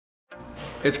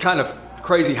It's kind of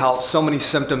crazy how so many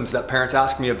symptoms that parents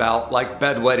ask me about, like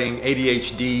bedwetting,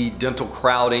 ADHD, dental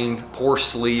crowding, poor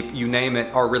sleep, you name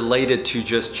it, are related to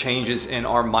just changes in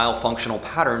our myofunctional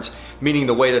patterns, meaning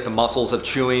the way that the muscles of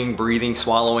chewing, breathing,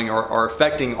 swallowing are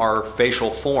affecting our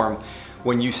facial form.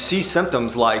 When you see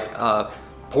symptoms like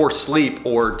poor sleep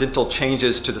or dental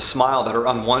changes to the smile that are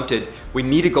unwanted, we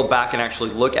need to go back and actually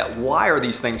look at why are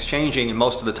these things changing, and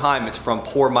most of the time it's from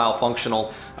poor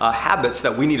myofunctional habits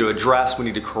that we need to address, we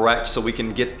need to correct, so we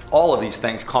can get all of these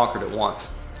things conquered at once.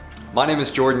 My name is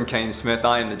Jordan Kane Smith.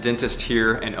 I am the dentist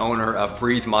here and owner of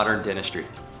Breathe Modern Dentistry.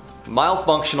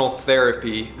 Myofunctional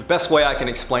therapy, the best way I can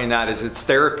explain that is it's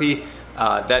therapy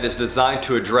that is designed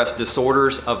to address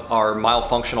disorders of our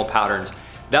myofunctional patterns.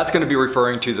 That's going to be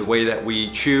referring to the way that we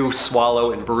chew,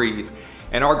 swallow, and breathe.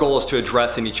 And our goal is to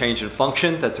address any change in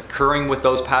function that's occurring with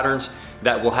those patterns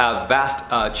that will have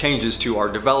vast changes to our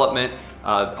development,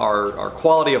 our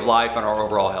quality of life, and our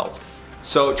overall health.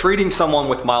 So treating someone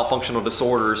with myofunctional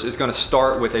disorders is going to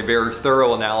start with a very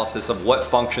thorough analysis of what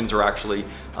functions are actually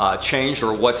changed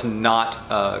or what's not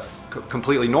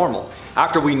completely normal.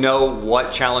 After we know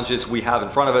what challenges we have in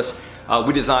front of us,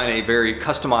 we design a very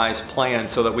customized plan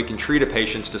so that we can treat a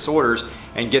patient's disorders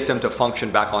and get them to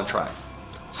function back on track.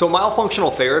 So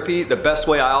myofunctional therapy, the best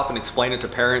way I often explain it to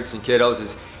parents and kiddos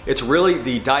is it's really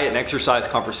the diet and exercise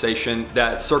conversation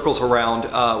that circles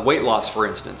around weight loss, for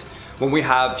instance. When we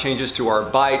have changes to our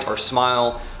bite, our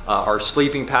smile, our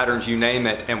sleeping patterns, you name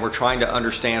it, and we're trying to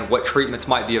understand what treatments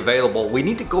might be available, we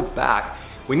need to go back.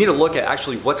 We need to look at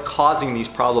actually what's causing these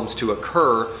problems to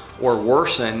occur or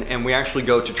worsen, and we actually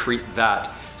go to treat that.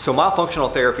 So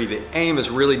myofunctional therapy, the aim is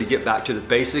really to get back to the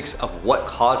basics of what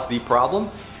caused the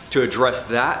problem, to address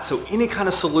that, so any kind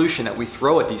of solution that we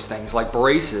throw at these things, like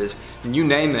braces, you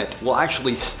name it, will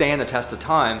actually stand the test of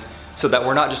time, so that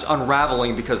we're not just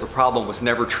unraveling because the problem was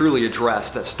never truly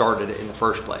addressed that started it in the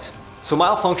first place. So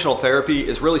myofunctional therapy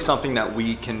is really something that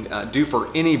we can do for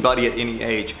anybody at any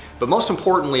age. But most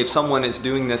importantly, if someone is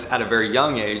doing this at a very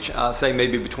young age, say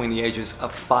maybe between the ages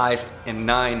of 5 and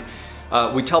 9,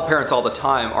 we tell parents all the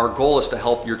time, our goal is to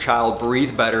help your child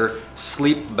breathe better,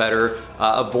 sleep better,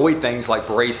 avoid things like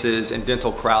braces and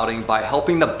dental crowding by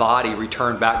helping the body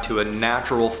return back to a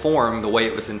natural form, the way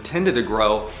it was intended to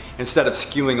grow, instead of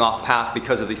skewing off path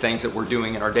because of the things that we're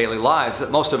doing in our daily lives that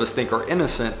most of us think are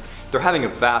innocent. They're having a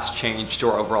vast change to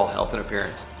our overall health and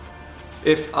appearance.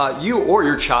 If you or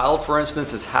your child, for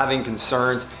instance, is having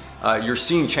concerns, you're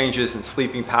seeing changes in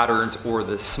sleeping patterns or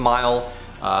the smile,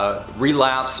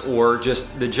 relapse, or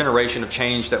just the generation of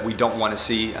change that we don't want to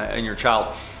see in your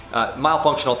child,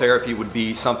 myofunctional therapy would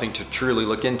be something to truly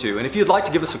look into. And if you'd like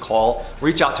to give us a call,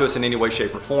 reach out to us in any way,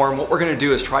 shape, or form. What we're going to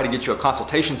do is try to get you a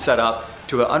consultation set up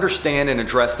to understand and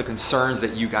address the concerns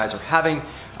that you guys are having,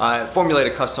 formulate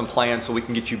a custom plan so we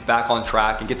can get you back on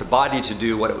track and get the body to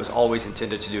do what it was always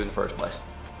intended to do in the first place.